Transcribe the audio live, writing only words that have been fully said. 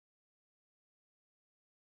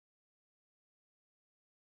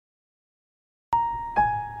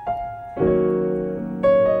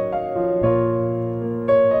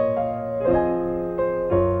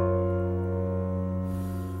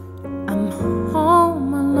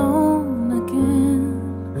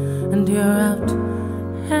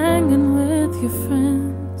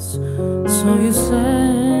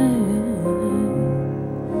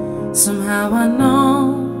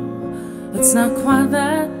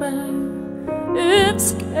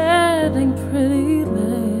it's getting pretty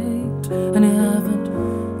late, and you haven't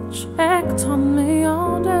checked on me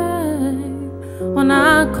all day. When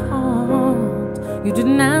I called, you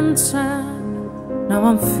didn't answer. Now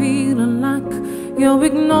I'm feeling like you're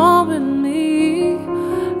ignoring me.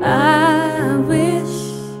 I wish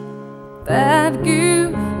that you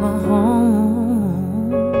were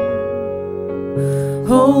home,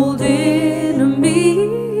 holding me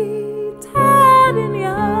tight in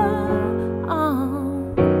your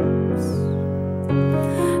arms.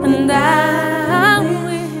 And I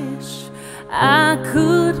wish I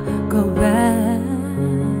could go back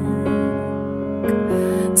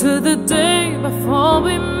to the day before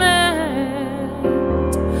we met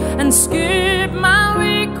and skip my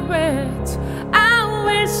regrets. I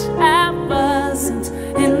wish I wasn't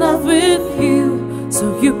in love with you,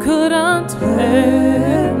 so you couldn't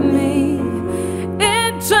hurt me.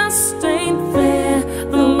 It just ain't fair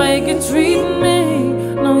the way you treat me.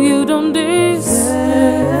 No, you don't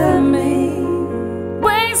deserve me.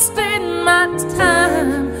 Wasting my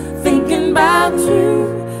time thinking about you,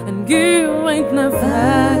 and you ain't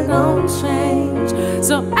never gonna change.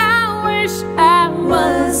 So I wish I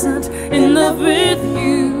wasn't in love with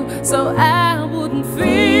you, so I wouldn't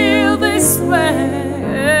feel this way.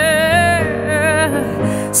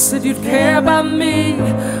 Said you'd care about me,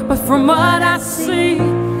 but from what I see,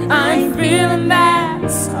 I ain't feeling that,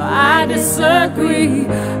 so I disagree.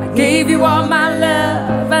 I gave you all my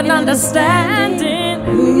love and understanding,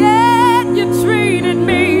 yet you treated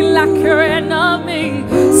me like your enemy.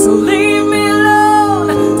 So leave me alone,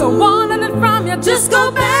 don't want it from you. Just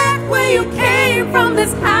go back where you came from.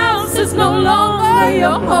 This house is no longer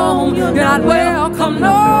your home. You're not welcome,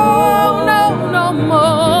 no, no, no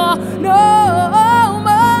more, no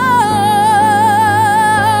more.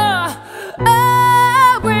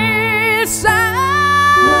 I wish I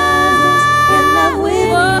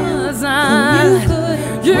wasn't.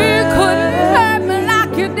 You couldn't hurt me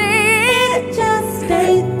like you did. It just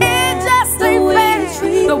ain't fair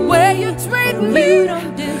the way you treat me.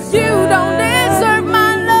 You don't deserve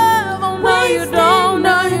my love. Oh no, you don't.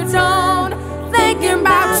 No, you don't. Thinking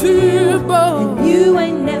about you, boy. You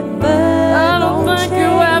ain't never. I don't think you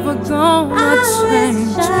ever gonna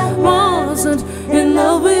change. Wasn't in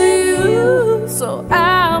love with you, so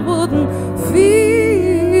I wouldn't feel